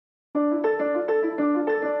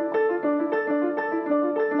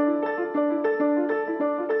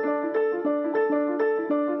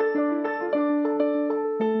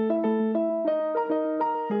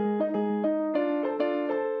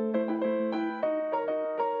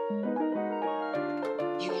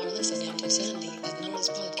Sandy at Nora's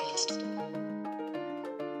podcast.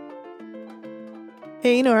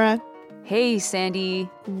 Hey, Nora. Hey, Sandy.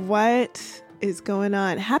 What is going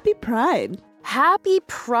on? Happy Pride. Happy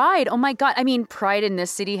Pride. Oh my God. I mean, Pride in this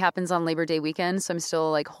city happens on Labor Day weekend, so I'm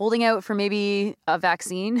still holding out for maybe a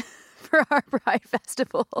vaccine for our Pride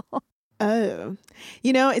Festival. Oh,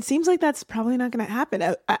 it seems like that's probably not going to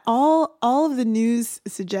happen. All of the news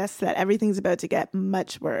suggests that everything's about to get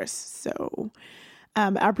much worse. So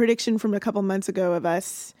our prediction from a couple months ago of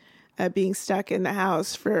us being stuck in the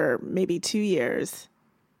house for maybe 2 years.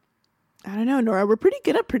 I don't know, Nora, we're pretty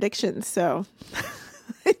good at predictions. So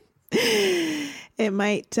that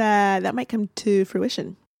might come to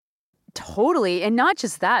fruition. Totally. And not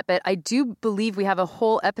just that, but I do believe we have a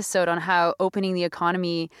whole episode on how opening the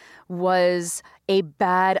economy was a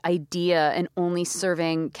bad idea and only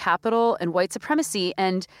serving capital and white supremacy.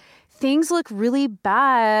 And things look really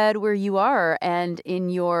bad where you are and in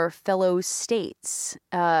your fellow states.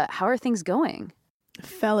 How are things going?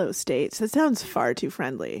 Fellow states. That sounds far too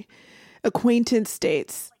friendly. Acquaintance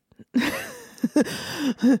states.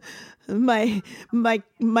 my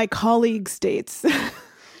colleague states.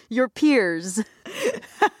 Your peers.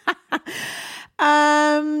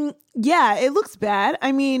 Yeah, it looks bad.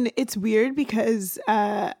 I mean, it's weird because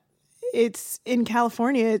it's in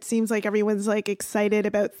California. It seems like everyone's excited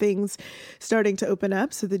about things starting to open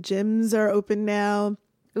up. So the gyms are open now.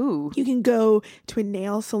 Ooh. You can go to a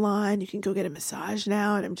nail salon. You can go get a massage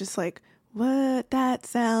now. And I'm just like, what? That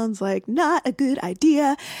sounds like not a good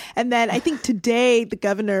idea. And then I think today the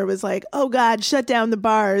governor was like, oh God, shut down the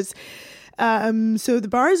bars. So the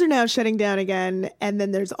bars are now shutting down again. And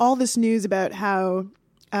then there's all this news about how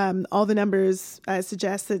all the numbers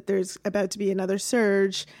suggest that there's about to be another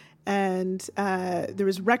surge. And there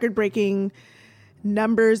was record-breaking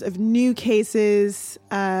numbers of new cases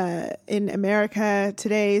in America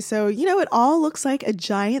today. So, it all looks like a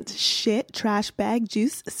giant shit trash bag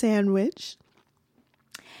juice sandwich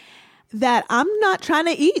that I'm not trying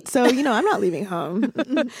to eat. So, I'm not leaving home.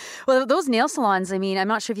 Well, those nail salons, I mean, I'm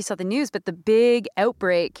not sure if you saw the news, but the big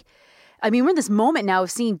outbreak, I mean, we're in this moment now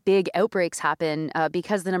of seeing big outbreaks happen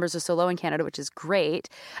because the numbers are so low in Canada, which is great.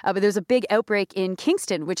 But there's a big outbreak in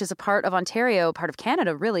Kingston, which is a part of Ontario, part of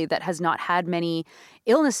Canada, really, that has not had many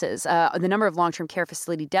illnesses. The number of long-term care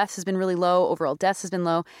facility deaths has been really low. Overall deaths has been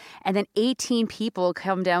low. And then 18 people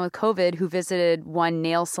come down with COVID who visited one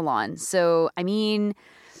nail salon. So, I mean,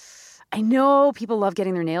 I know people love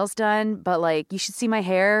getting their nails done, but you should see my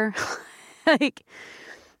hair.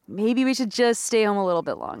 Maybe we should just stay home a little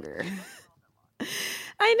bit longer.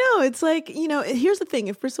 I know. It's here's the thing.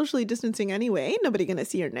 If we're socially distancing anyway, ain't nobody going to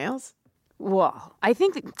see your nails. Well, I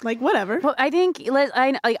think... whatever. Well, I think...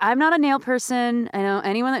 I'm not a nail person. I know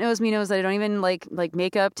anyone that knows me knows that I don't even like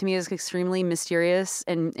makeup. To me is extremely mysterious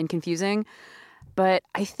and confusing. But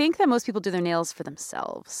I think that most people do their nails for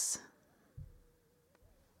themselves.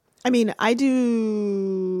 I mean, I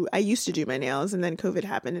used to do my nails and then COVID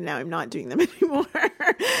happened and now I'm not doing them anymore.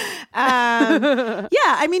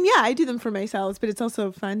 I do them for myself, but it's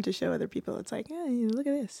also fun to show other people. It's like, look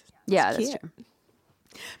at this. Yeah, that's true.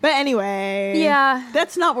 But anyway,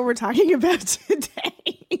 that's not what we're talking about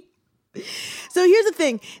today. So here's the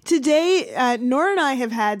thing. Today, Nora and I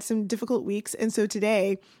have had some difficult weeks. And so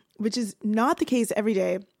today, which is not the case every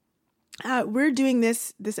day, we're doing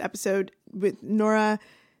this episode with Nora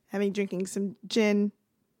drinking some gin,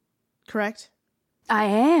 correct? I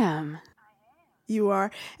am. You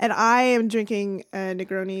are. And I am drinking a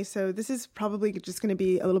Negroni, so this is probably just going to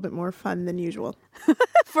be a little bit more fun than usual.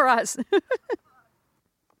 For us.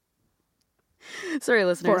 Sorry,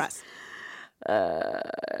 listeners. For us.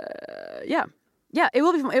 Yeah, it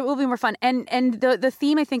will be more fun. And the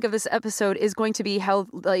theme, I think, of this episode is going to be how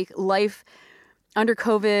life under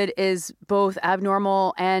COVID is both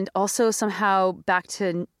abnormal and also somehow back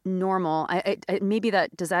to normal. Maybe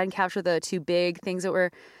does that capture the two big things that we're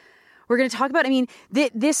going to talk about? I mean,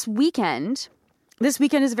 this weekend is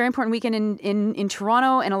a very important weekend in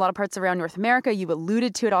Toronto and a lot of parts around North America. You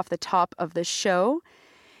alluded to it off the top of the show.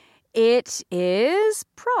 It is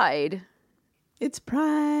Pride. It's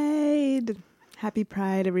Pride. Happy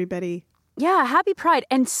Pride, everybody. Yeah, happy Pride.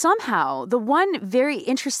 And somehow the one very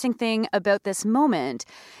interesting thing about this moment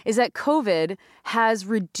is that COVID has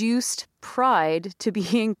reduced Pride to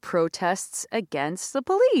being protests against the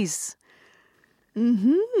police.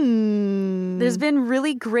 Mm-hmm. There's been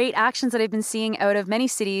really great actions that I've been seeing out of many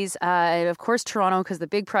cities. Of course, Toronto, because the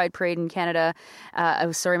big Pride Parade in Canada,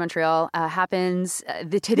 Montreal, happens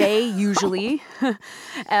today, usually.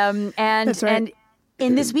 That's right. And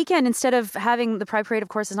in this weekend, instead of having the Pride Parade, of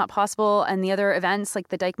course, is not possible, and the other events like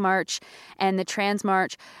the Dyke March and the Trans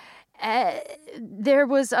March, there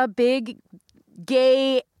was a big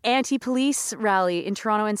gay anti-police rally in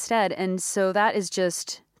Toronto instead. And so that's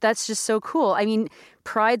just so cool. I mean,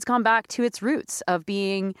 Pride's gone back to its roots of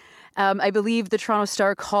being, I believe the Toronto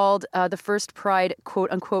Star called the first Pride quote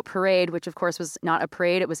unquote parade, which of course was not a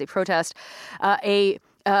parade, it was a protest, a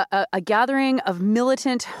gathering of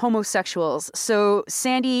militant homosexuals. So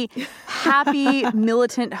Sandy, happy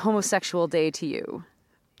Militant Homosexual Day to you.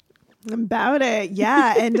 About it.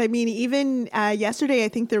 Yeah. And I mean, even yesterday, I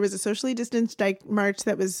think there was a socially distanced march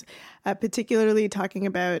that was particularly talking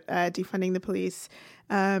about defunding the police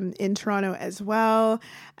in Toronto as well.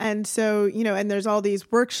 And so, and there's all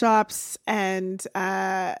these workshops and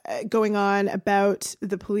going on about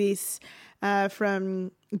the police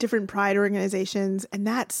from different Pride organizations. And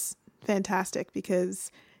that's fantastic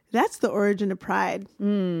because that's the origin of Pride.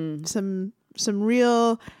 Some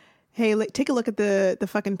real... Hey, take a look at the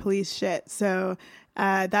fucking police shit. So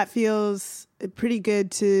that feels pretty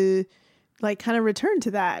good to kind of return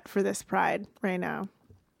to that for this Pride right now.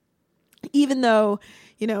 Even though,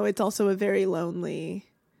 it's also a very lonely,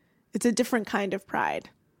 it's a different kind of Pride,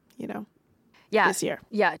 this year.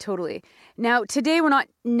 Yeah, totally. Now, today we're not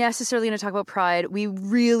necessarily going to talk about Pride. We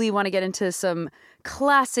really want to get into some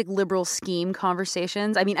classic liberal scheme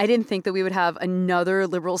conversations. I mean, I didn't think that we would have another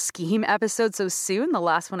liberal scheme episode so soon. The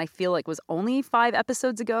last one I feel like was only 5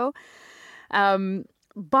 episodes ago.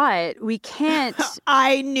 But we can't...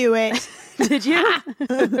 I knew it. Did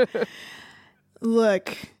you?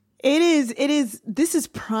 Look, this is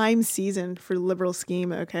prime season for liberal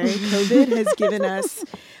scheme, okay? COVID has given us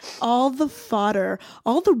all the fodder,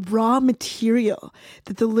 all the raw material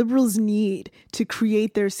that the liberals need to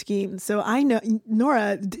create their schemes. So I know,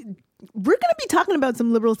 Nora, we're going to be talking about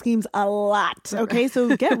some liberal schemes a lot, okay?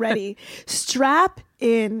 So get ready. Strap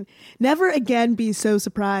in. Never again be so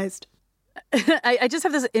surprised. I just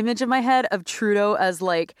have this image in my head of Trudeau as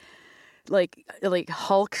like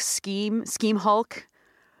Hulk scheme Hulk.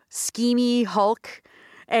 Schemy Hulk,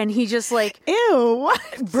 and he just ew,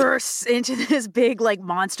 bursts into this big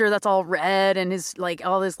monster that's all red, and his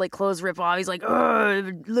all his clothes rip off. He's like,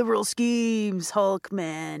 "Oh, liberal schemes, Hulk,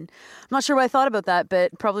 man." I'm not sure what I thought about that,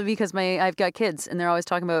 but probably because I've got kids, and they're always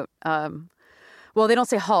talking about well, they don't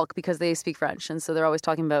say Hulk because they speak French, and so they're always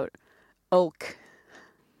talking about Hulk.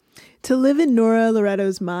 To live in Nora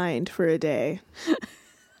Loretto's mind for a day.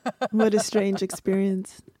 What a strange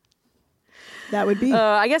experience. That would be.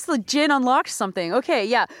 I guess the gin unlocked something. Okay,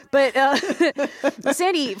 yeah. But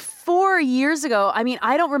Sandy, 4 years ago, I mean,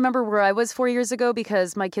 I don't remember where I was 4 years ago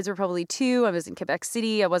because my kids were probably 2. I was in Quebec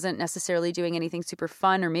City. I wasn't necessarily doing anything super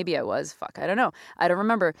fun, or maybe I was. Fuck, I don't know. I don't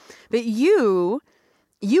remember. But you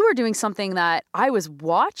were doing something that I was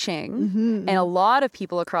watching, and a lot of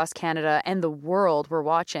people across Canada and the world were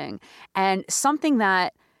watching. And something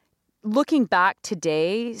that, looking back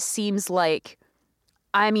today, seems like,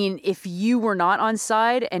 I mean, if you were not on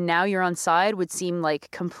side and now you're on side, would seem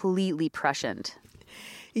completely prescient.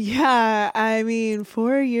 Yeah, I mean,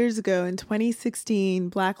 4 years ago in 2016,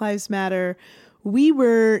 Black Lives Matter, we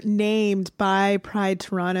were named by Pride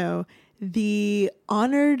Toronto the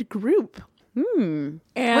honored group. And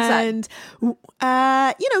what's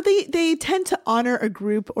that? They tend to honor a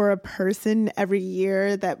group or a person every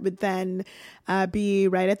year that would then be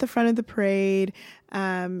right at the front of the parade.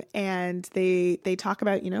 And they talk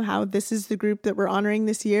about, how this is the group that we're honoring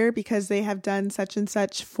this year because they have done such and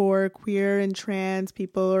such for queer and trans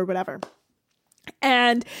people or whatever.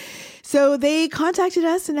 And so they contacted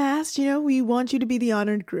us and asked, we want you to be the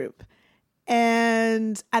honored group.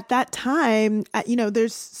 And at that time,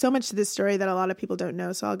 there's so much to this story that a lot of people don't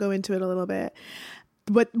know. So I'll go into it a little bit.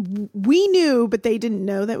 What we knew, but they didn't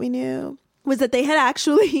know that we knew, was that they had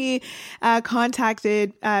actually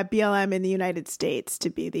contacted BLM in the United States to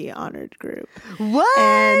be the honored group. What?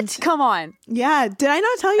 And, come on. Yeah. Did I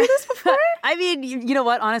not tell you this before? I mean, you know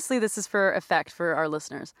what? Honestly, this is for effect for our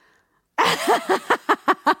listeners.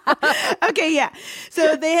 Okay, yeah.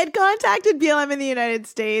 So they had contacted BLM in the United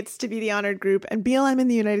States to be the honored group, and BLM in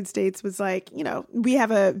the United States was like, we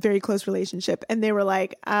have a very close relationship, and they were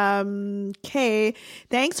like, okay,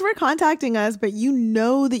 thanks for contacting us, but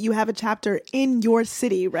that you have a chapter in your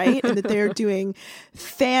city, right? And that they're doing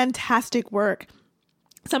fantastic work.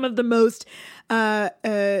 Some of the most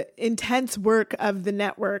intense work of the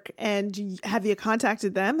network. And have you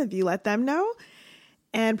contacted them? Have you let them know?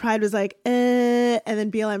 And Pride was like, and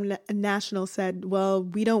then BLM National said, well,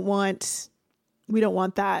 we don't want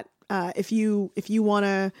that. If you want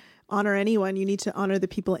to honor anyone, you need to honor the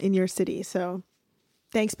people in your city. So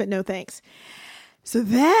thanks, but no thanks. So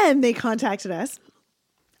then they contacted us.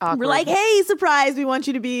 Awkward. We're like, hey, surprise, we want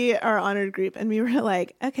you to be our honored group. And we were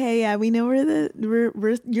like, okay, yeah, we know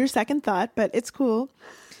we're your second thought, but it's cool.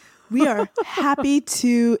 We are happy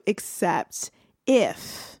to accept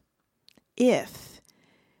if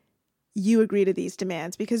you agree to these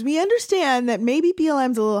demands, because we understand that maybe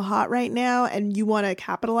BLM's a little hot right now and you want to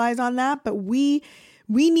capitalize on that. But we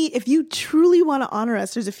need, if you truly want to honor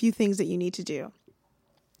us, there's a few things that you need to do.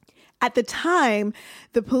 At the time,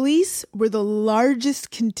 the police were the largest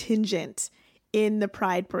contingent in the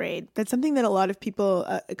Pride Parade. That's something that a lot of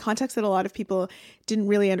people, context that a lot of people didn't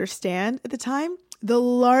really understand at the time. The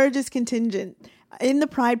largest contingent in the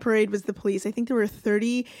Pride Parade was the police. I think there were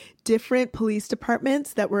 30 different police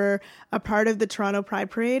departments that were a part of the Toronto Pride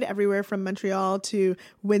Parade, everywhere from Montreal to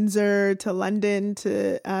Windsor to London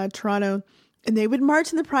to Toronto. And they would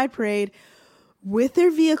march in the Pride Parade with their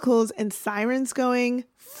vehicles and sirens going,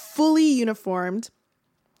 fully uniformed.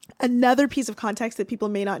 Another piece of context that people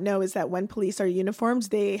may not know is that when police are uniformed,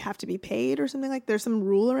 they have to be paid or something like, there's some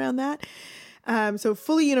rule around that. So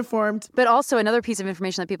fully uniformed. But also another piece of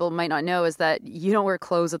information that people might not know is that you don't wear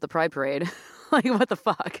clothes at the Pride Parade. Like, what the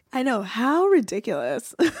fuck? I know, how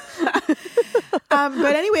ridiculous. But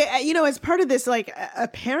anyway, as part of this, like a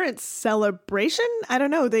parent's celebration, I don't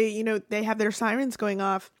know, they have their sirens going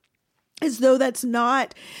off as though that's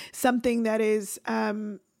not something that is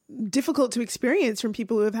difficult to experience from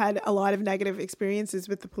people who have had a lot of negative experiences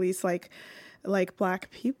with the police, like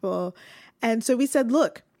Black people. And so we said,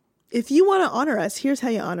 look, if you want to honor us, here's how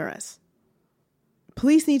you honor us.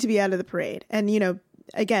 Police need to be out of the parade. And,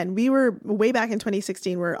 again, we were way back in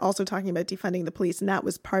 2016, we're also talking about defunding the police, and that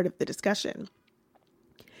was part of the discussion.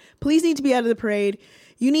 Police need to be out of the parade.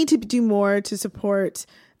 You need to do more to support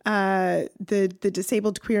the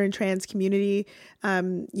disabled queer and trans community,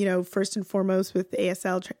 first and foremost with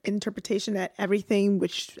ASL interpretation at everything,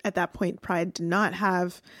 which at that point Pride did not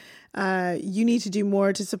have. You need to do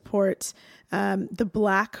more to support the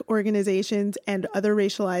Black organizations and other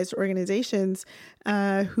racialized organizations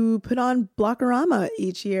who put on Blockorama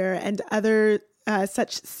each year and other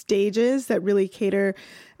such stages that really cater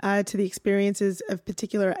to the experiences of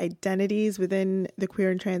particular identities within the queer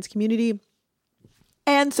and trans community.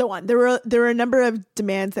 And so on. There were a number of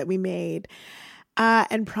demands that we made.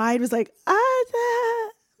 And Pride was like,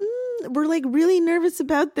 we're like really nervous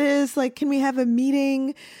about this. Like, can we have a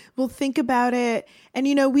meeting? We'll think about it. And,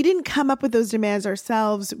 we didn't come up with those demands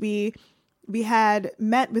ourselves. We had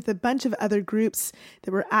met with a bunch of other groups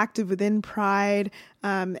that were active within Pride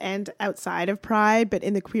and outside of Pride, but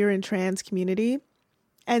in the queer and trans community.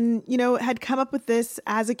 And, had come up with this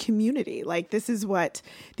as a community. Like, these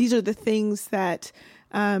are the things that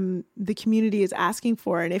the community is asking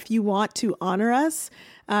for. And if you want to honor us,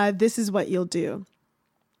 this is what you'll do.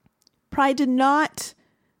 Pride did not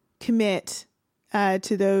commit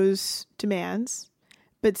to those demands,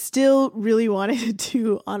 but still really wanted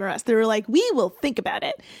to honor us. They were like, we will think about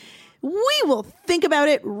it. We will think about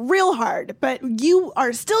it real hard, but you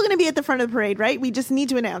are still going to be at the front of the parade, right? We just need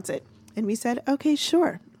to announce it. And we said, okay,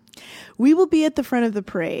 sure. We will be at the front of the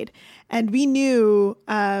parade. And we knew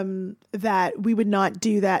that we would not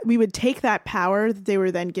do that. We would take that power that they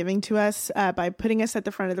were then giving to us by putting us at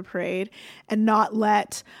the front of the parade and not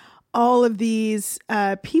let all of these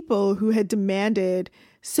people who had demanded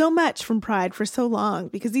so much from Pride for so long,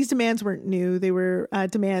 because these demands weren't new. They were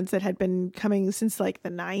demands that had been coming since like the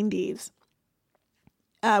 90s.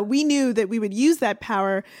 We knew that we would use that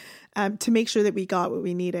power to make sure that we got what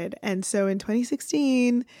we needed. And so in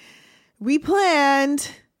 2016, we planned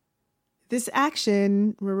this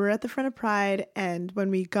action where we're at the front of Pride. And when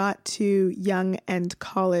we got to Yonge and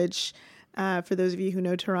College, for those of you who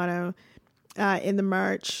know Toronto, in the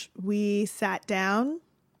march, we sat down,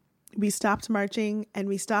 we stopped marching, and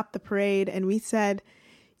we stopped the parade, and we said,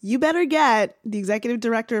 you better get the executive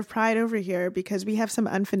director of Pride over here because we have some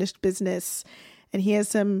unfinished business and he has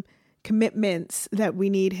some commitments that we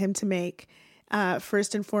need him to make.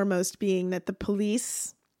 First and foremost being that the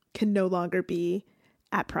police can no longer be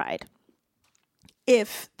at Pride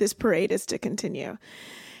if this parade is to continue.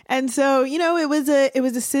 And so, it was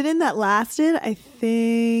a sit-in that lasted, I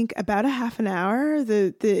think, about a half an hour.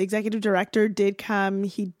 The executive director did come.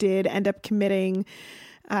 He did end up committing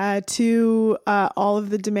to all of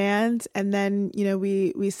the demands. And then,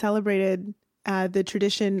 we celebrated the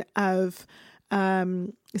tradition of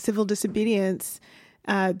civil disobedience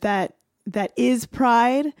that is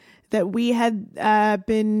Pride, that we had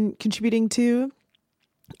been contributing to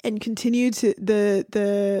and continue to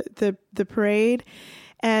the parade.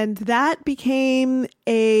 And that became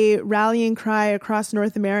a rallying cry across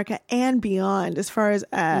North America and beyond. As far as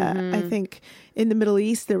I think in the Middle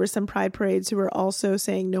East, there were some pride parades who were also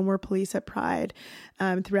saying no more police at Pride.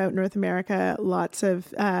 Throughout North America, lots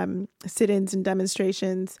of sit-ins and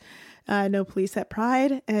demonstrations, no police at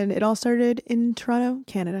Pride. And it all started in Toronto,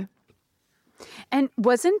 Canada. And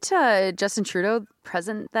wasn't Justin Trudeau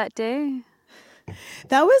present that day?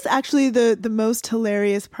 That was actually the most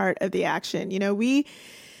hilarious part of the action. You know, we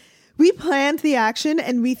planned the action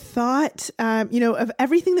and we thought, of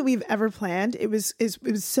everything that we've ever planned, it was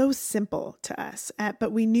so simple to us.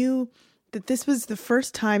 But we knew that this was the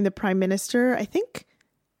first time the Prime Minister, I think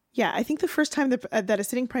the first time that a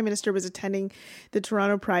sitting Prime Minister was attending the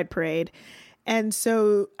Toronto Pride Parade. And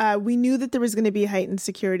so we knew that there was going to be heightened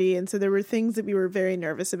security. And so there were things that we were very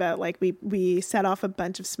nervous about. Like we set off a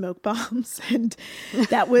bunch of smoke bombs. And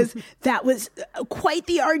that was quite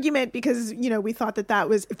the argument because, we thought that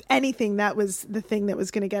was, if anything, that was the thing that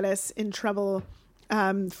was going to get us in trouble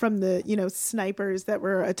from the, snipers that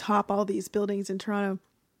were atop all these buildings in Toronto.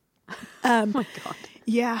 Oh my God.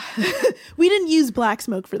 Yeah. We didn't use black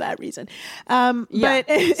smoke for that reason. But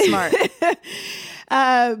smart.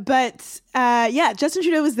 Justin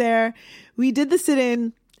Trudeau was there. We did the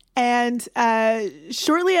sit-in, and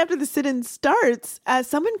shortly after the sit-in starts,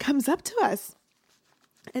 someone comes up to us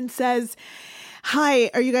and says, "Hi,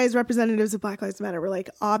 are you guys representatives of Black Lives Matter?" We're like,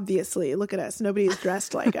 obviously, look at us. Nobody's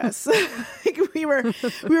dressed like us. we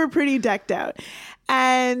were pretty decked out.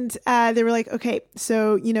 And they were like, okay,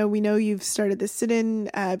 so, we know you've started this sit-in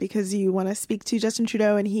because you want to speak to Justin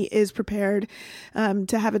Trudeau and he is prepared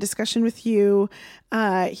to have a discussion with you.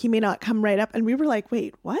 He may not come right up. And we were like,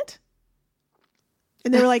 wait, what?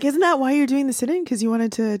 And they were like, isn't that why you're doing the sit-in? Because you want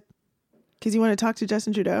to talk to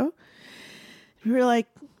Justin Trudeau? We were like,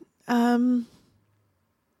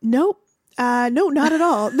 nope. No, not at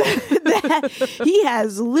all. He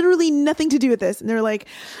has literally nothing to do with this. And they're like,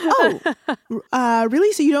 oh,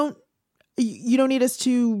 really? So you don't need us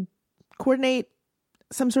to coordinate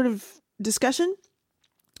some sort of discussion?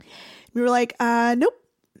 We were like, nope.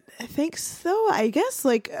 Thanks though, I guess.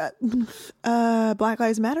 Like, Black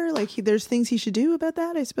Lives Matter. Like, there's things he should do about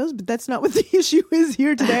that, I suppose. But that's not what the issue is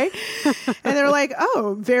here today. And they were like,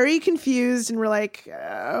 oh, very confused. And we're like,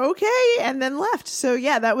 okay. And then left. So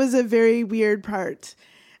yeah, that was a very weird part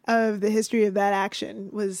of the history of that action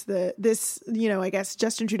was I guess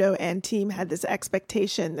Justin Trudeau and team had this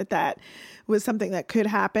expectation that was something that could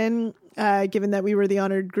happen, given that we were the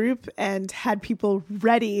honored group and had people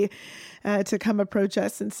ready to come approach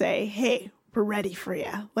us and say, hey, we're ready for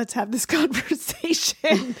you. Let's have this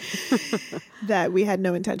conversation that we had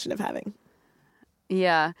no intention of having.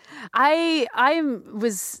 Yeah, I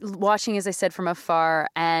was watching, as I said, from afar,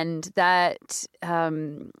 and that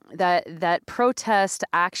protest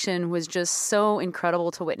action was just so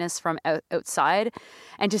incredible to witness from outside,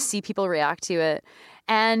 and to see people react to it.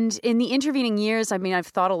 And in the intervening years, I mean, I've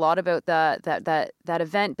thought a lot about that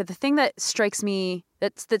event. But the thing that strikes me,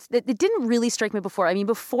 that it didn't really strike me before. I mean,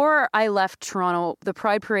 before I left Toronto, the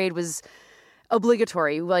Pride Parade was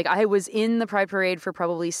obligatory. Like, I was in the Pride Parade for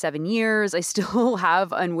probably 7 years. I still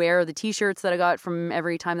have and wear the T-shirts that I got from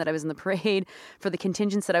every time that I was in the parade for the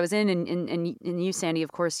contingents that I was in, and you, Sandy,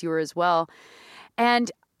 of course, you were as well.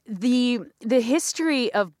 And the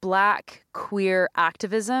history of Black queer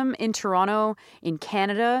activism in Toronto, in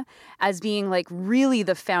Canada, as being like really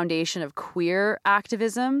the foundation of queer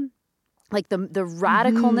activism, like the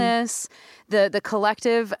radicalness, the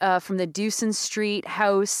collective from the Dewson Street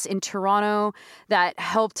House in Toronto that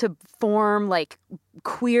helped to form like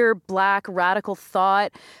queer Black radical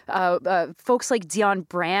thought, folks like Dionne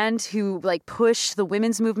Brand who like pushed the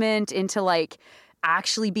women's movement into like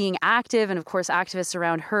actually being active, and of course activists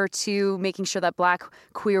around her too, making sure that Black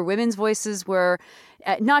queer women's voices were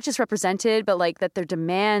not just represented, but like that their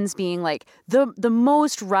demands being like the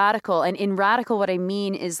most radical. And in radical, what I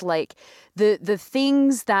mean is like the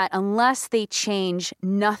things that unless they change,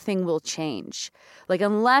 nothing will change. Like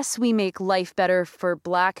unless we make life better for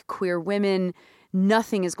Black queer women,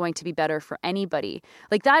 nothing is going to be better for anybody.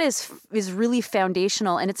 Like that is really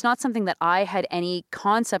foundational, and it's not something that I had any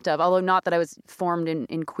concept of, although not that I was formed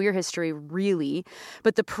in queer history really.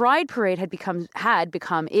 But the Pride Parade had become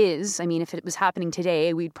is, I mean, if it was happening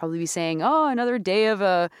today, we'd probably be saying, oh, another day of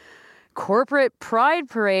a corporate Pride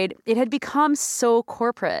Parade. It had become so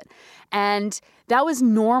corporate, and that was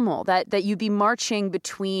normal, that you'd be marching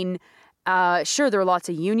between sure, there were lots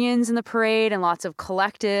of unions in the parade and lots of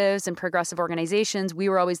collectives and progressive organizations. We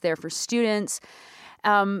were always there for students.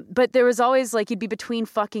 But there was always like, you'd be between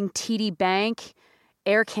fucking TD Bank,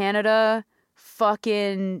 Air Canada,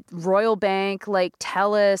 fucking Royal Bank, like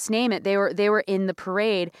TELUS, name it. They were in the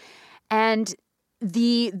parade. And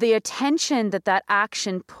the attention that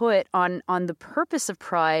action put on the purpose of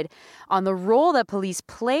Pride, on the role that police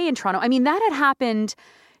play in Toronto. I mean, that had happened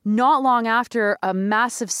not long after a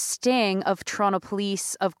massive sting of Toronto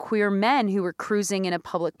police of queer men who were cruising in a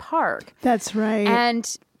public park. That's right.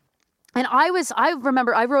 And I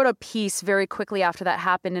remember I wrote a piece very quickly after that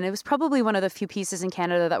happened, and it was probably one of the few pieces in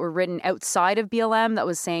Canada that were written outside of BLM that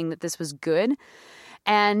was saying that this was good.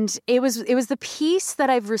 And it was the piece that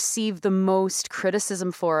I've received the most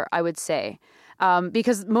criticism for, I would say.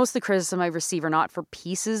 Because most of the criticism I receive are not for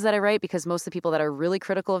pieces that I write, because most of the people that are really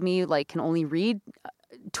critical of me like can only read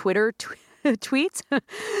Twitter tweets.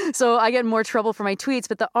 So I get in more trouble for my tweets.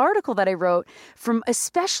 But the article that I wrote,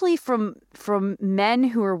 especially from men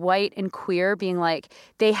who are white and queer, being like,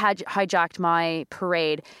 they had hijacked my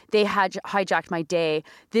parade, they had hijacked my day,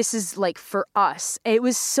 this is like for us. It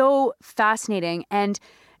was so fascinating and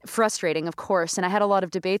frustrating, of course. And I had a lot of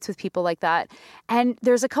debates with people like that. And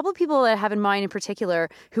there's a couple of people that I have in mind in particular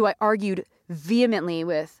who I argued vehemently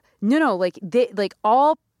with. No, like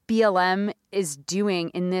all BLM is doing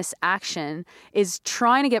in this action is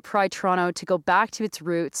trying to get Pride Toronto to go back to its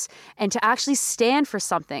roots and to actually stand for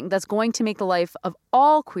something that's going to make the life of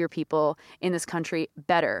all queer people in this country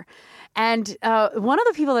better. And one of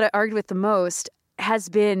the people that I argued with the most has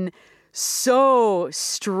been so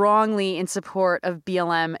strongly in support of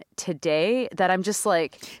BLM today that I'm just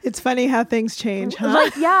like... It's funny how things change, huh?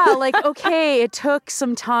 Like, yeah, like, okay, it took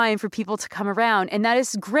some time for people to come around, and that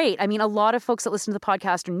is great. I mean, a lot of folks that listen to the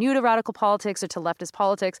podcast are new to radical politics or to leftist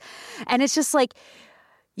politics, and it's just like,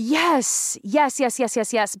 yes.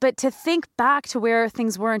 But to think back to where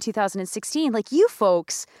things were in 2016, like, you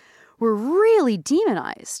folks were really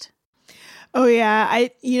demonized. Oh, yeah.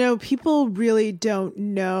 People really don't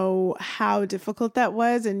know how difficult that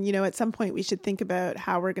was. And, at some point we should think about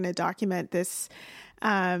how we're going to document this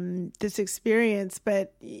experience.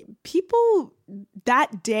 But people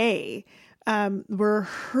that day were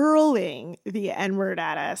hurling the N-word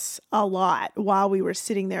at us a lot while we were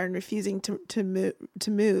sitting there and refusing to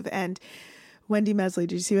move. And Wendy Mesley,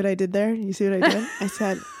 did you see what I did there? You see what I did?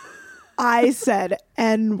 I said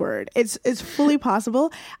N-word. It's fully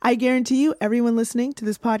possible. I guarantee you everyone listening to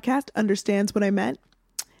this podcast understands what I meant.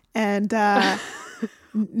 And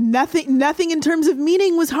nothing in terms of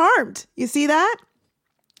meaning was harmed. You see that?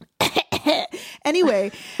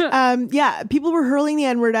 Anyway, people were hurling the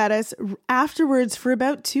N-word at us afterwards for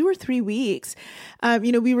about 2 or 3 weeks.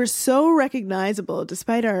 We were so recognizable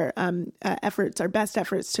despite our efforts, our best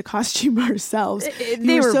efforts to costume ourselves.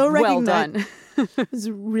 They were so well done. It was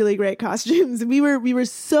really great costumes. We were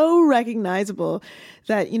so recognizable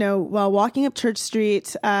that, while walking up Church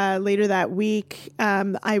Street later that week,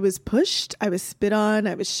 I was pushed, I was spit on,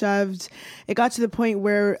 I was shoved. It got to the point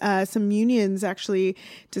where some unions actually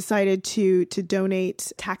decided to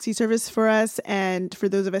donate taxi service for us, and for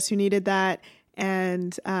those of us who needed that,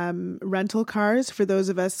 and rental cars for those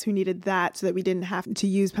of us who needed that, so that we didn't have to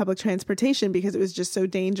use public transportation because it was just so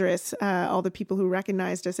dangerous. All the people who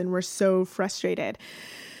recognized us and were so frustrated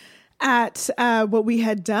at what we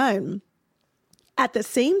had done. At the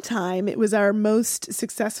same time, it was our most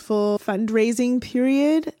successful fundraising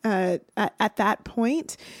period at that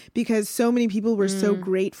point, because so many people were so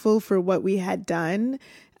grateful for what we had done,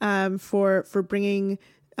 for bringing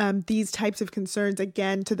these types of concerns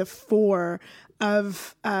again to the fore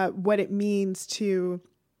of what it means to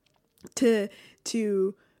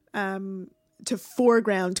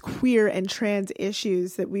foreground queer and trans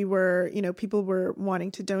issues, that we were, people were wanting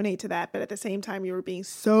to donate to that, but at the same time we were being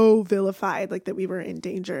so vilified, like that we were in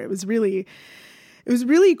danger. It was really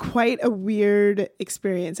quite a weird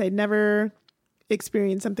experience. I'd never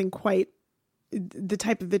experienced something quite the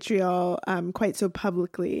type of vitriol quite so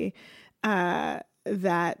publicly that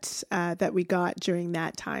we got during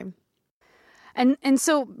that time. And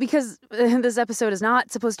so, because this episode is not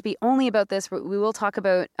supposed to be only about this, we will talk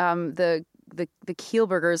about the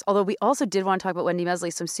Kielburgers, although we also did want to talk about Wendy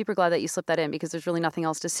Mesley, so I'm super glad that you slipped that in, because there's really nothing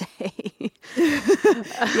else to say.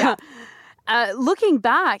 Yeah. Looking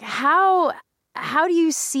back, how do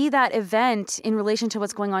you see that event in relation to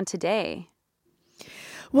what's going on today?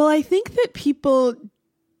 Well, I think that people,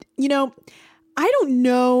 I don't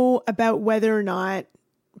know about whether or not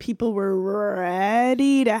people were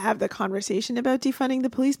ready to have the conversation about defunding the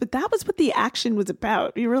police, but that was what the action was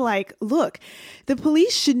about. We were like, look, the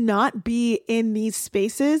police should not be in these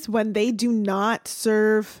spaces when they do not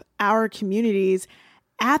serve our communities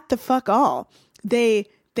at the fuck all. They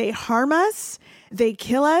harm us. They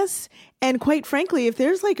kill us. And quite frankly, if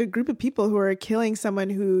there's like a group of people who are killing someone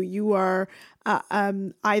who you are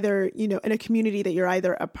either, in a community that you're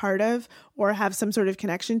either a part of or have some sort of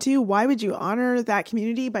connection to, why would you honor that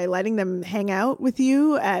community by letting them hang out with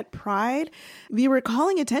you at Pride? We were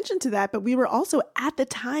calling attention to that, but we were also at the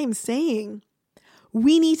time saying,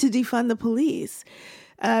 we need to defund the police.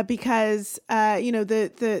 Because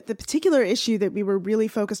the particular issue that we were really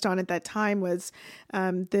focused on at that time was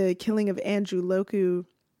the killing of Andrew Loku,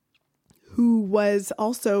 who was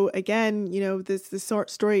also, again, this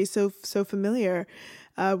story is so familiar,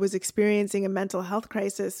 was experiencing a mental health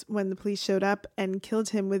crisis when the police showed up and killed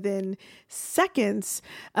him within seconds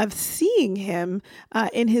of seeing him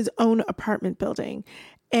in his own apartment building.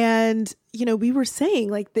 And, we were saying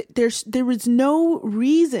like there was no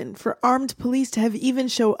reason for armed police to have even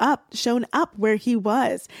shown up where he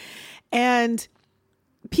was. And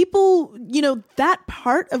people, that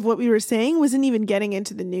part of what we were saying wasn't even getting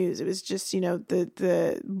into the news. It was just,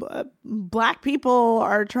 the Black people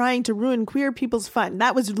are trying to ruin queer people's fun.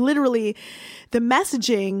 That was literally the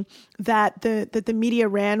messaging that the media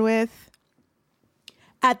ran with.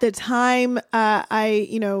 At the time,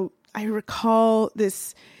 I recall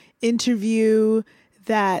this interview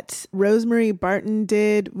that Rosemary Barton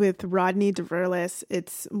did with Rodney DeVerlis.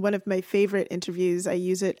 It's one of my favorite interviews. I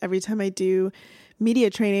use it every time I do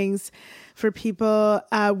media trainings for people,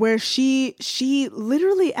 where she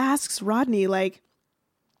literally asks Rodney, like,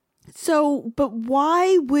 but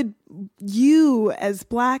why would you as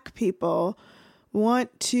Black people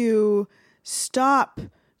want to stop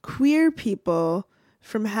queer people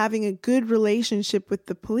from having a good relationship with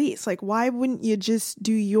the police? Like, why wouldn't you just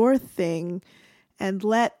do your thing and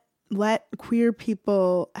let queer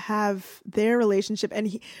people have their relationship?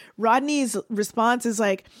 And Rodney's response is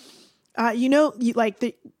like, are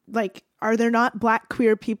there not Black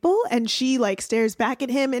queer people? And she like stares back at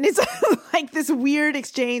him, and it's like this weird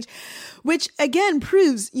exchange, which again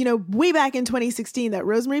proves, way back in 2016 that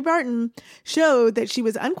Rosemary Barton showed that she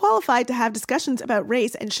was unqualified to have discussions about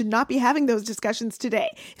race and should not be having those discussions today.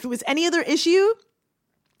 If it was any other issue,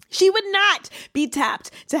 she would not be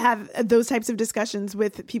tapped to have those types of discussions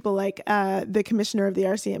with people like the commissioner of the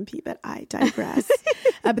RCMP. But I digress.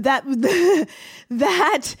 But that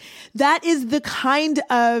is the kind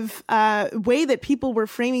of way that people were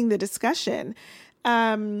framing the discussion.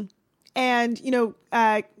 And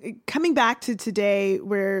coming back to today,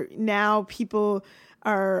 where now people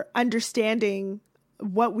are understanding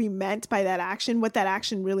what we meant by that action, what that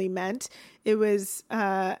action really meant. It was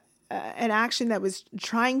an action that was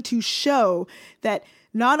trying to show that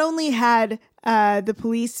not only had the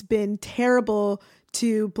police been terrible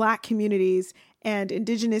to Black communities and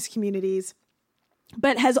Indigenous communities,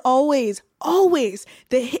 but has always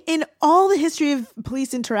in all the history of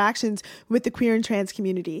police interactions with the queer and trans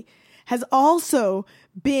community, has also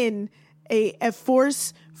been a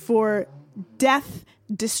force for death,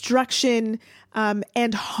 destruction,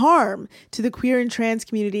 and harm to the queer and trans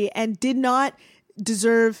community, and did not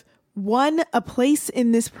deserve, one, a place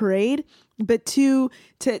in this parade, but two,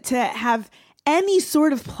 to have any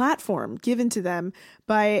sort of platform given to them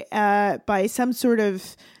by some sort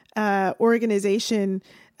of organization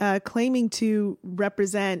claiming to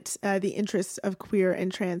represent the interests of queer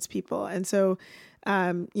and trans people. And so,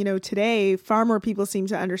 today, far more people seem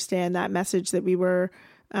to understand that message that we were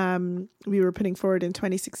putting forward in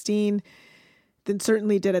 2016 than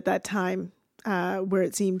certainly did at that time, where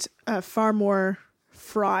it seemed far more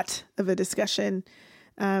fraught of a discussion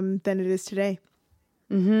than it is today.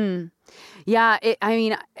 Mm-hmm. Yeah,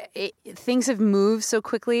 things have moved so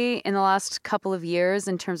quickly in the last couple of years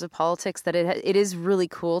in terms of politics that it is really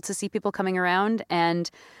cool to see people coming around.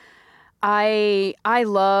 And I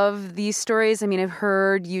love these stories. I mean, I've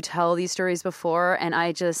heard you tell these stories before, and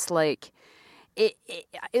I just like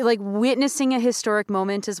witnessing a historic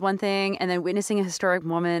moment is one thing, and then witnessing a historic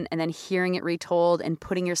moment and then hearing it retold and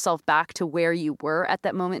putting yourself back to where you were at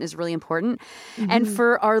that moment is really important. Mm-hmm. And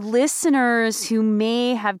for our listeners who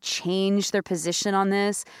may have changed their position on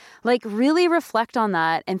this, like really reflect on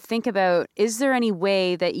that and think about, is there any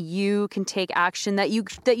way that you can take action that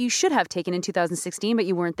you should have taken in 2016, but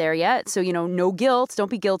you weren't there yet? So, no guilt, don't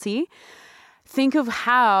be guilty. Think of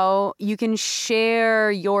how you can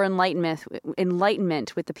share your enlightenment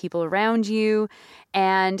with the people around you,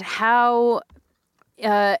 and how we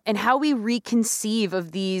reconceive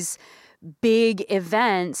of these big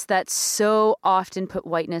events that so often put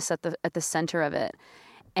whiteness at the center of it,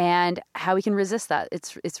 and how we can resist that.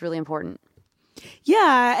 It's really important.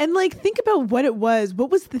 Yeah, and like think about what it was. What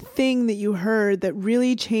was the thing that you heard that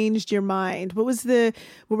really changed your mind? What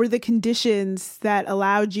were the conditions that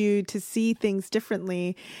allowed you to see things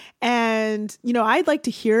differently? And I'd like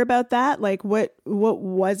to hear about that. Like what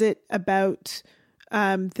was it about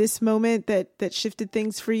this moment that shifted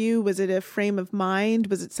things for you? Was it a frame of mind?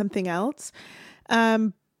 Was it something else?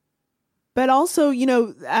 But also,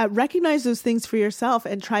 recognize those things for yourself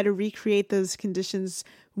and try to recreate those conditions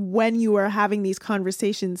when you are having these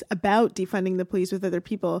conversations about defunding the police with other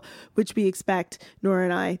people, which we expect, Nora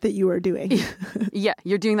and I, that you are doing. Yeah,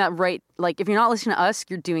 you're doing that right. Like, if you're not listening to us,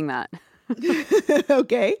 you're doing that.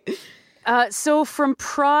 Okay. So from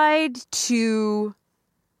pride to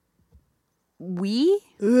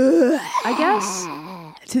I guess?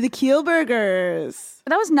 To the Kielburgers.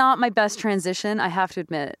 That was not my best transition, I have to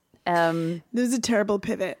admit. This is a terrible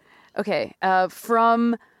pivot. Okay.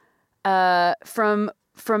 From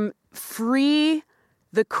free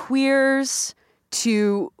the queers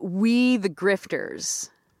to we the grifters.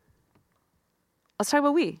 Let's talk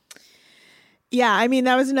about we. Yeah, I mean,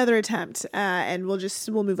 that was another attempt, and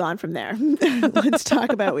we'll move on from there. Let's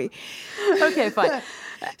talk about we. Okay, fine.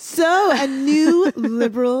 So, a new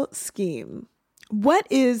liberal scheme. What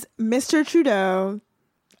is Mr. Trudeau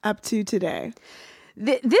up to today?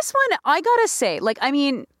 This one, I gotta say,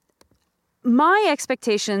 my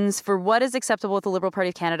expectations for what is acceptable with the Liberal Party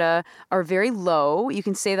of Canada are very low. You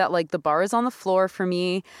can say that the bar is on the floor for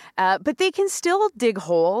me, but they can still dig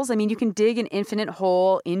holes. I mean, you can dig an infinite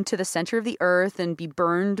hole into the center of the earth and be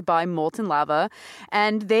burned by molten lava,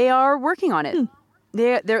 and they are working on it.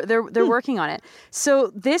 They're working on it.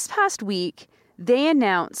 So this past week, they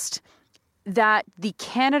announced that the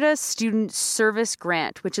Canada Student Service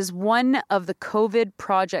Grant, which is one of the COVID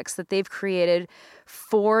projects that they've created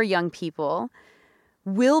for young people,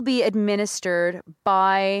 will be administered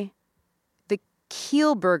by the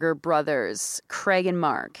Kielburger brothers, Craig and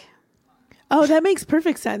Mark. Oh, that makes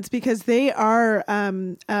perfect sense because they are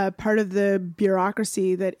part of the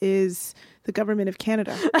bureaucracy that is the government of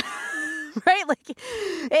Canada. Right?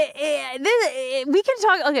 We can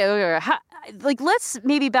talk. Okay. Let's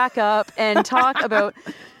maybe back up and talk about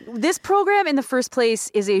this program in the first place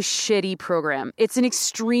is a shitty program. It's an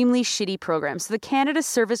extremely shitty program. So the Canada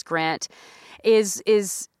Service Grant is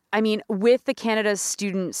with the Canada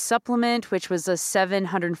Student Supplement, which was a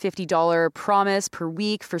 $750 promise per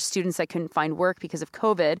week for students that couldn't find work because of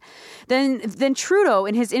COVID, then Trudeau,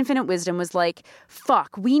 in his infinite wisdom, was like,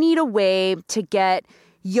 fuck, we need a way to get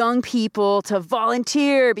young people to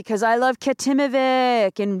volunteer because I love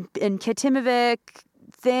Katimavik and Katimavik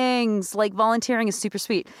things like volunteering is super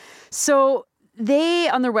sweet. So they,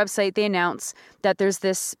 on their website, they announce that there's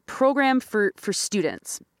this program for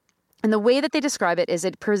students. And the way that they describe it is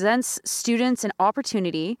it presents students an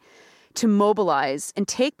opportunity to mobilize and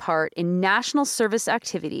take part in national service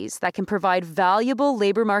activities that can provide valuable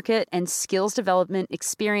labor market and skills development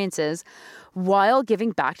experiences while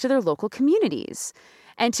giving back to their local communities.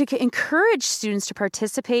 And to encourage students to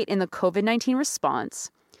participate in the COVID-19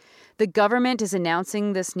 response, the government is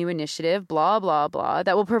announcing this new initiative, blah, blah, blah,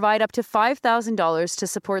 that will provide up to $5,000 to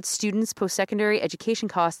support students' post-secondary education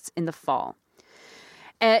costs in the fall.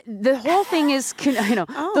 The whole thing is,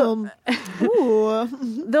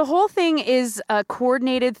 the whole thing is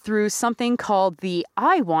coordinated through something called the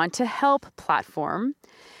I Want to Help platform.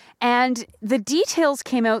 And the details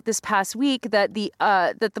came out this past week that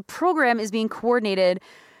the program is being coordinated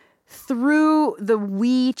through the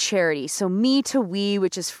We charity. So Me to We,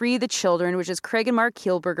 which is Free the Children, which is Craig and Mark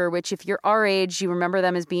Kielburger, which if you're our age, you remember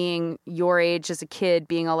them as being your age as a kid,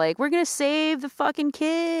 being all like, we're going to save the fucking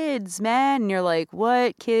kids, man. And you're like,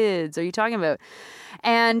 what kids are you talking about?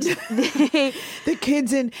 And the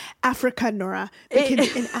kids in Africa, Nora. The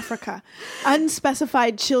kids in Africa.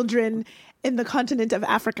 Unspecified children in the continent of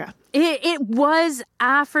Africa. It was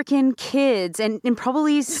African kids and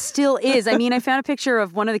probably still is. I mean, I found a picture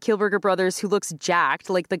of one of the Kielburger brothers who looks jacked,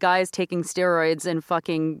 like the guy's taking steroids and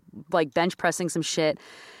fucking like bench pressing some shit,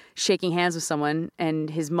 shaking hands with someone, and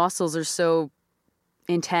his muscles are so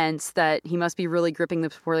intense that he must be really gripping the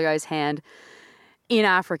poor guy's hand in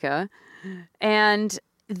Africa. And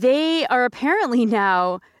they are apparently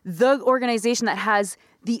now the organization that has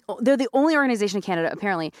they're the only organization in Canada,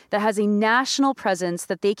 apparently, that has a national presence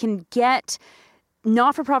that they can get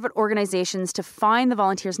not-for-profit organizations to find the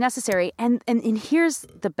volunteers necessary. And here's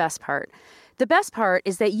the best part. The best part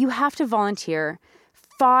is that you have to volunteer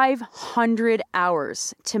 500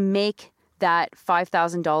 hours to make that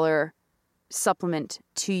 $5,000 supplement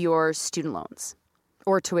to your student loans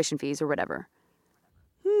or tuition fees or whatever.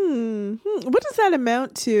 What does that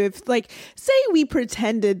amount to? If, like, say we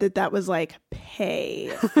pretended that was like pay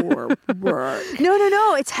for work.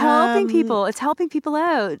 No. It's helping people. It's helping people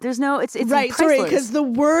out. There's no. It's right. priceless. Sorry, because the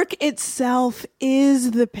work itself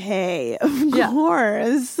is the pay. Of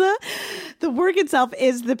course, the work itself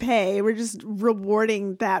is the pay. We're just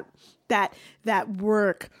rewarding that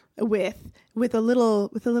work with a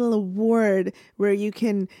little award where you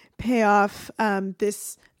can pay off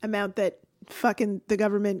this amount that fucking the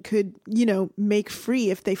government could, make free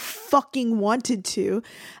if they fucking wanted to.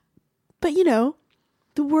 But,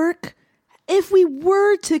 the work, if we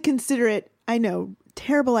were to consider it, I know,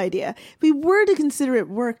 terrible idea. If we were to consider it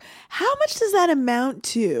work, how much does that amount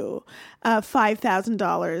to?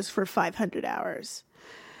 $5,000 for 500 hours.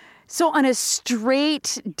 So on a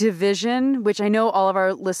straight division, which I know all of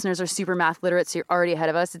our listeners are super math literate, so you're already ahead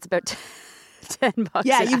of us, it's about $10.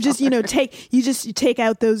 Yeah, you just take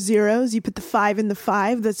out those zeros. You put the 5 in the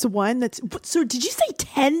 5. That's one. So did you say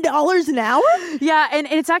 $10 an hour? Yeah, and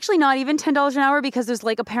it's actually not even $10 an hour because there's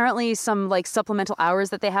like apparently some like supplemental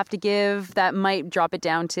hours that they have to give that might drop it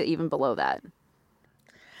down to even below that.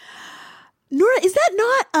 Nora, is that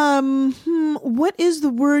not what is the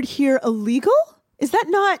word here? Illegal? Is that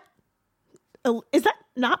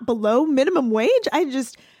not below minimum wage?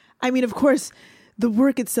 Of course, the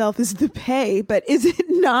work itself is the pay, but is it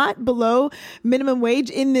not below minimum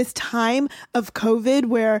wage in this time of COVID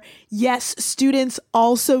where, yes, students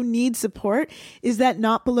also need support? Is that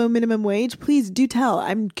not below minimum wage? Please do tell.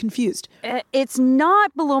 I'm confused. It's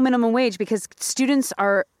not below minimum wage because students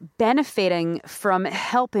are benefiting from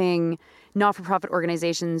helping not-for-profit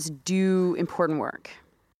organizations do important work.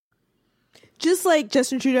 Just like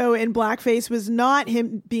Justin Trudeau in blackface was not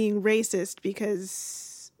him being racist because...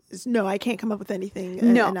 No, I can't come up with anything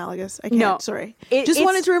analogous. I can't. No. Sorry. Just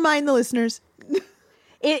wanted to remind the listeners.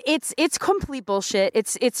 It's complete bullshit.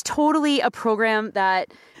 It's totally a program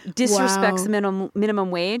that disrespects the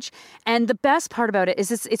minimum wage. And the best part about it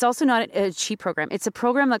is it's also not a cheap program. It's a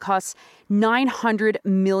program that costs $900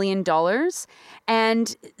 million.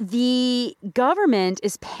 And the government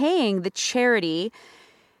is paying the charity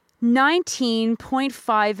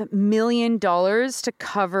 $19.5 million to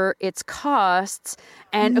cover its costs.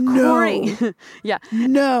 And according...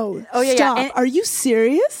 No. Oh, yeah, Stop. yeah. And, are you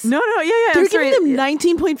serious? No. Yeah. They're giving them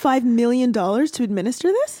 $19.5 million to administer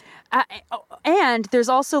this? And there's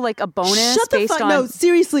also like a bonus Shut the based fuck. on... No,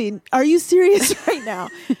 seriously. Are you serious right now?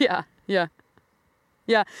 Yeah.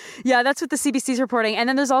 That's what the CBC is reporting. And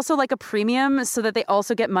then there's also like a premium so that they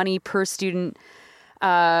also get money per student...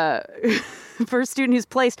 for a student who's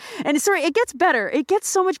placed. And sorry, it gets better. It gets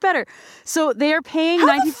so much better. So they are paying...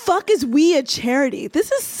 How the fuck is we a charity?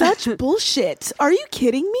 This is such bullshit. Are you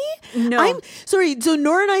kidding me? No. I'm sorry. So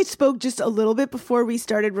Nora and I spoke just a little bit before we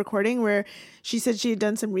started recording where she said she had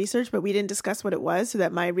done some research, but we didn't discuss what it was so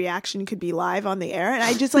that my reaction could be live on the air. And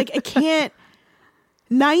I just I can't...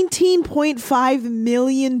 $19.5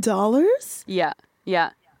 million? Yeah.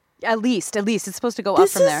 At least. It's supposed to go up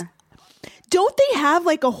from there. Don't they have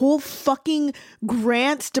like a whole fucking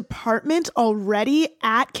grants department already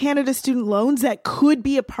at Canada Student Loans that could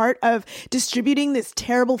be a part of distributing this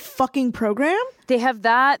terrible fucking program? They have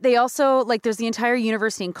that. They also, there's the entire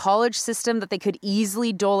university and college system that they could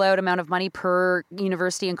easily dole out amount of money per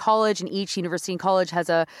university and college. And each university and college has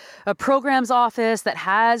a programs office that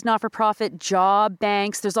has not-for-profit job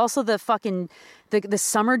banks. There's also the fucking... The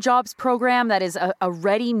summer jobs program that is a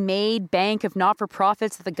ready-made bank of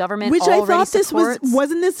not-for-profits that the government already supports.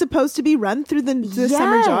 Wasn't this supposed to be run through the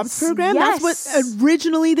summer jobs program? Yes. That's what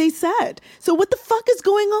originally they said. So what the fuck is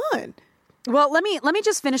going on? Well, let me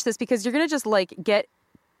just finish this because you're going to just get...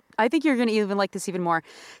 I think you're going to even like this even more.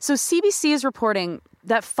 So CBC is reporting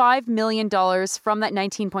that $5 million from that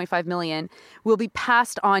 $19.5 million will be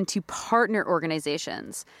passed on to partner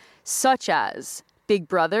organizations such as Big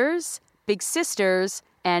Brothers, Big Sisters,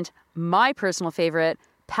 and my personal favorite,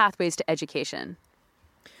 Pathways to Education.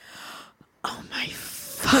 Oh my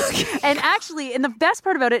fuck. And actually, and the best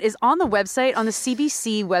part about it is on the website, on the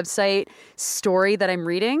CBC website story that I'm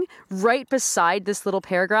reading, right beside this little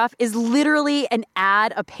paragraph is literally an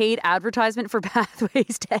ad, a paid advertisement for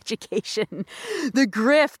Pathways to Education. The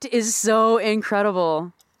grift is so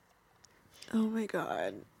incredible. Oh my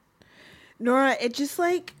God. Nora, it just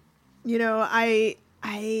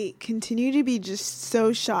I continue to be just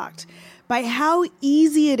so shocked by how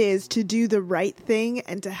easy it is to do the right thing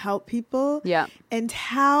and to help people. Yeah. And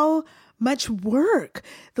how much work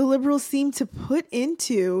the Liberals seem to put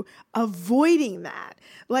into avoiding that.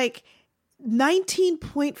 Like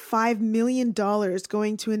 $19.5 million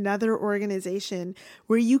going to another organization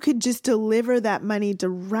where you could just deliver that money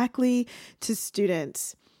directly to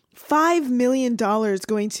students. $5 million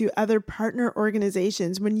going to other partner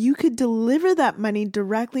organizations when you could deliver that money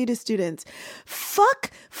directly to students.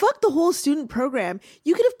 Fuck the whole student program.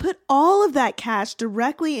 You could have put all of that cash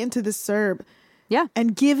directly into the CERB. Yeah.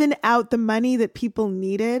 And given out the money that people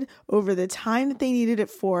needed over the time that they needed it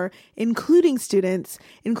for, including students,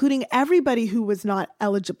 including everybody who was not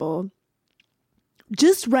eligible,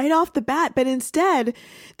 just right off the bat. But instead,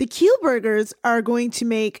 the Kielburgers are going to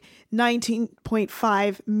make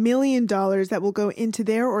 $19.5 million that will go into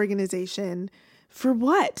their organization. For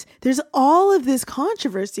what? There's all of this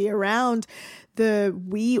controversy around the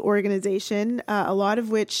We organization, a lot of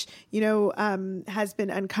which, has been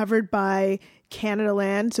uncovered by Canada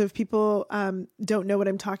Land. So if people don't know what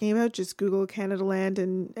I'm talking about, just Google Canada Land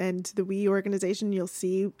and the We organization. You'll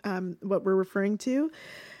see what we're referring to.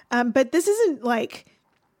 But this isn't like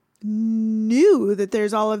new that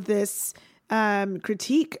there's all of this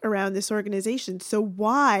critique around this organization. So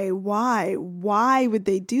why would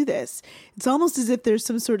they do this? It's almost as if there's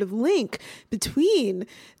some sort of link between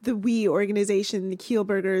the We organization, the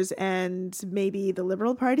Kielburgers, and maybe the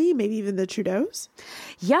Liberal Party, maybe even the Trudeaus.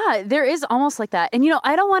 Yeah, there is almost like that. And,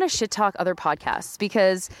 I don't want to shit talk other podcasts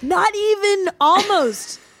because... Not even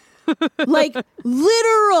almost. Like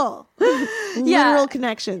literal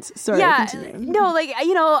connections. Sorry, continue. No,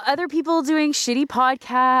 other people doing shitty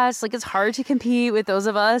podcasts. Like, it's hard to compete with those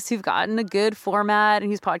of us who've gotten a good format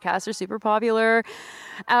and whose podcasts are super popular.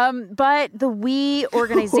 But the We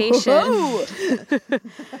organization,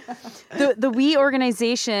 the We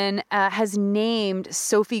organization has named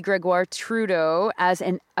Sophie Gregoire Trudeau as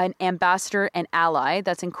an ambassador and ally.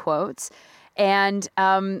 That's in quotes. And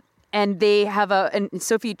they have and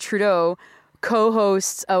Sophie Trudeau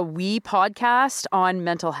co-hosts a We podcast on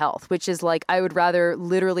mental health, which is like, I would rather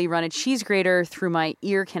literally run a cheese grater through my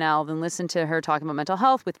ear canal than listen to her talking about mental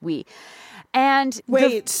health with We. And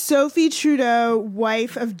wait, Sophie Trudeau,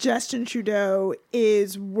 wife of Justin Trudeau,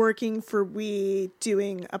 is working for We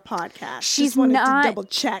doing a podcast. She's wanted not to double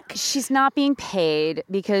check. She's not being paid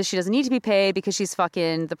because she doesn't need to be paid because she's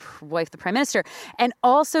fucking the wife of the prime minister. And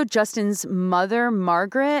also Justin's mother,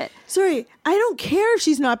 Margaret. Sorry, I don't care if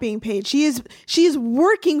she's not being paid. She is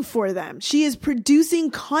working for them. She is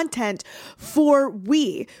producing content for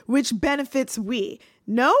We, which benefits We.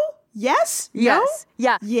 No? Yes? Yes. No?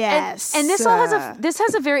 Yeah. Yes. And this all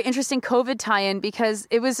has a very interesting COVID tie-in because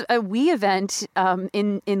it was a We event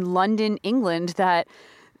in London, England that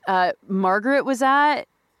Margaret was at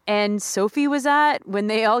and Sophie was at when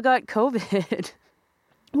they all got COVID.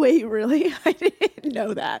 Wait, really? I didn't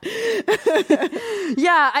know that.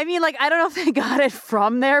 Yeah, I mean, I don't know if they got it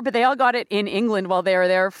from there, but they all got it in England while they were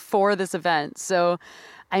there for this event. So,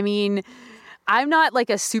 I mean... I'm not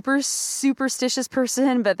like a super superstitious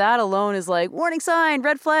person, but that alone is like warning sign,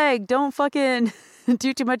 red flag, don't fucking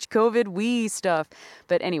do too much COVID We stuff.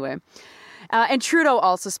 But anyway, and Trudeau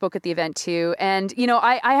also spoke at the event too. And,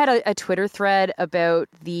 I had a Twitter thread about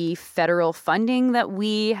the federal funding that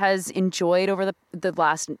We has enjoyed over the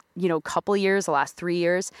last, couple years, the last 3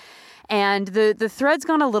 years. And the thread's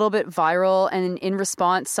gone a little bit viral. And in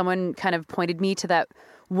response, someone kind of pointed me to that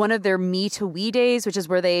one of their Me to We days, which is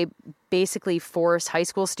where they basically force high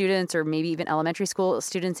school students or maybe even elementary school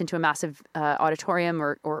students into a massive auditorium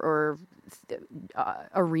or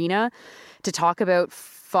arena to talk about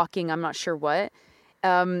fucking, I'm not sure what.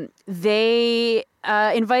 They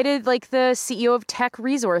invited the CEO of Tech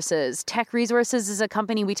Resources. Tech Resources is a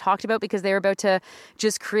company we talked about because they were about to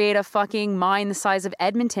just create a fucking mine the size of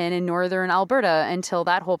Edmonton in northern Alberta until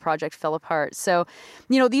that whole project fell apart. So,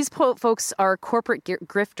 these folks are corporate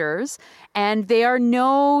grifters and they are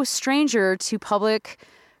no stranger to public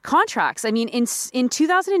contracts. I mean, in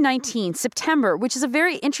 2019, September, which is a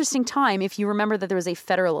very interesting time if you remember that there was a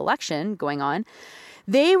federal election going on,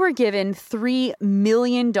 they were given $3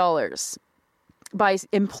 million by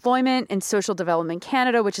Employment and Social Development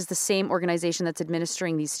Canada, which is the same organization that's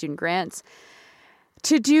administering these student grants,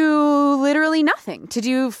 to do literally nothing, to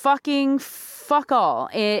do fucking fuck all.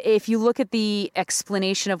 If you look at the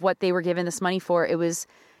explanation of what they were given this money for, it was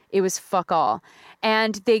fuck all.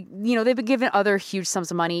 And they've been given other huge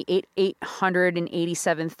sums of money,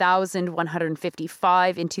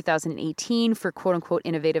 $887,155 in 2018 for quote unquote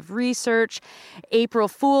innovative research. April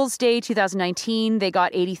Fool's Day 2019, they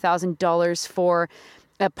got $80,000 for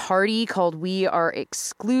a party called We Are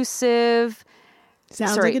Exclusive.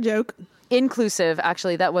 Sounds like a joke. Inclusive,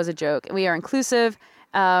 actually, that was a joke. We Are Inclusive.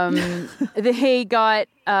 They got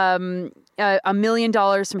 $1 million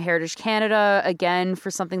from Heritage Canada, again,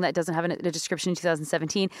 for something that doesn't have a description in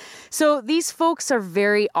 2017. So these folks are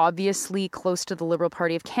very obviously close to the Liberal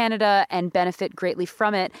Party of Canada and benefit greatly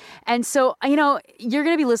from it. And so, you know, you're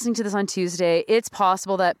going to be listening to this on Tuesday. It's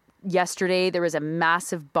possible that yesterday there was a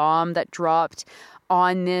massive bomb that dropped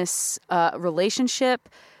on this relationship,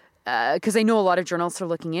 because I know a lot of journalists are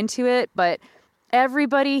looking into it, but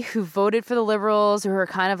everybody who voted for the Liberals, who are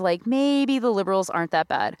kind of like, maybe the Liberals aren't that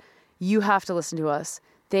bad, you have to listen to us.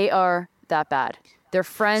 They are that bad. Their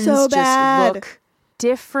friends just look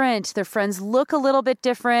different. Their friends look a little bit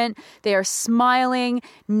different. They are smiling,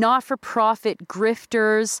 not-for-profit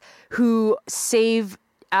grifters who save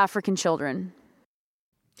African children.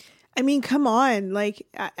 I mean, come on. Like,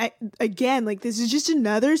 again, like, this is just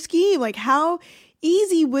another scheme. Like, how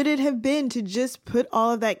easy would it have been to just put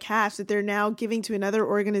all of that cash that they're now giving to another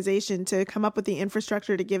organization to come up with the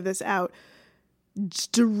infrastructure to give this out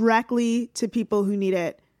directly to people who need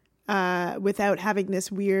it, without having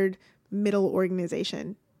this weird middle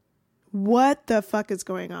organization? What the fuck is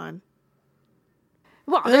going on?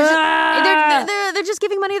 Well, they're just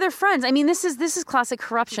giving money to their friends. I mean, this is classic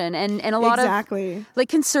corruption, and a lot of like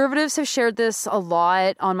conservatives have shared this a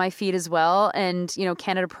lot on my feed as well. And you know,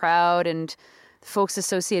 Canada Proud and folks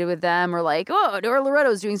associated with them are like, oh, Dora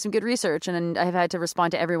Loretto's doing some good research. And then I've had to respond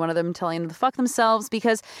to every one of them telling them to fuck themselves,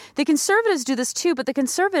 because the conservatives do this too. But the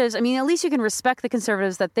conservatives, I mean, at least you can respect the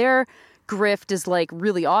conservatives that their grift is like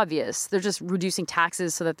really obvious. They're just reducing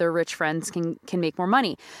taxes so that their rich friends can make more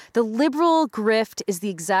money. The liberal grift is the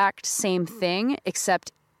exact same thing,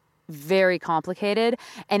 except very complicated,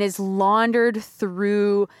 and is laundered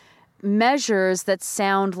through measures that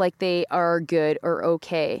sound like they are good or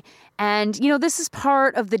okay. And, you know, this is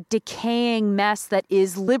part of the decaying mess that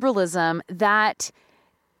is liberalism that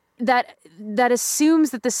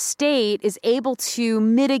assumes that the state is able to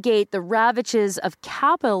mitigate the ravages of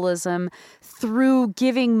capitalism through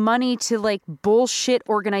giving money to like bullshit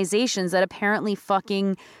organizations that apparently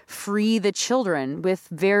fucking free the children with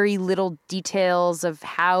very little details of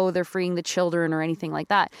how they're freeing the children or anything like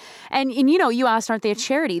that. And you know, you asked, aren't they a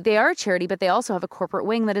charity? They are a charity, but they also have a corporate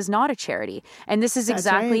wing that is not a charity. And this is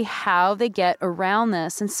exactly how they get around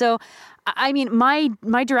this. And so, I mean, my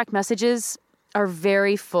direct messages are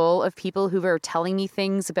very full of people who are telling me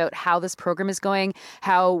things about how this program is going,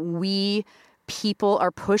 how we people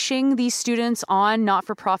are pushing these students on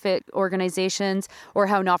not-for-profit organizations, or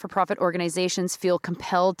how not-for-profit organizations feel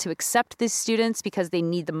compelled to accept these students because they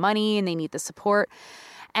need the money and they need the support.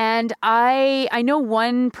 And I know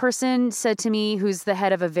one person said to me, who's the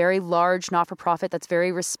head of a very large not-for-profit that's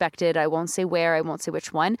very respected. I won't say where, I won't say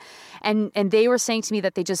which one. And they were saying to me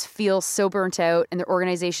that they just feel so burnt out and their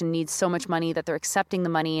organization needs so much money that they're accepting the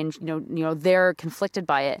money, and you know they're conflicted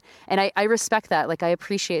by it. And I respect that. Like, I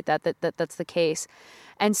appreciate that's the case.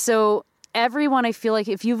 And so everyone, I feel like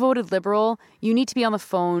if you voted Liberal, you need to be on the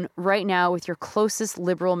phone right now with your closest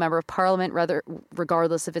Liberal member of Parliament,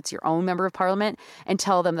 regardless if it's your own member of Parliament, and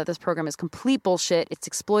tell them that this program is complete bullshit, it's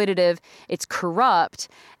exploitative, it's corrupt,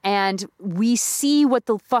 and we see what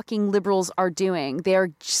the fucking Liberals are doing. They are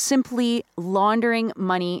simply laundering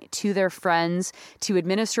money to their friends to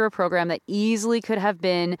administer a program that easily could have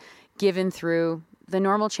been given through the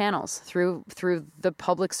normal channels, through the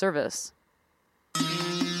public service.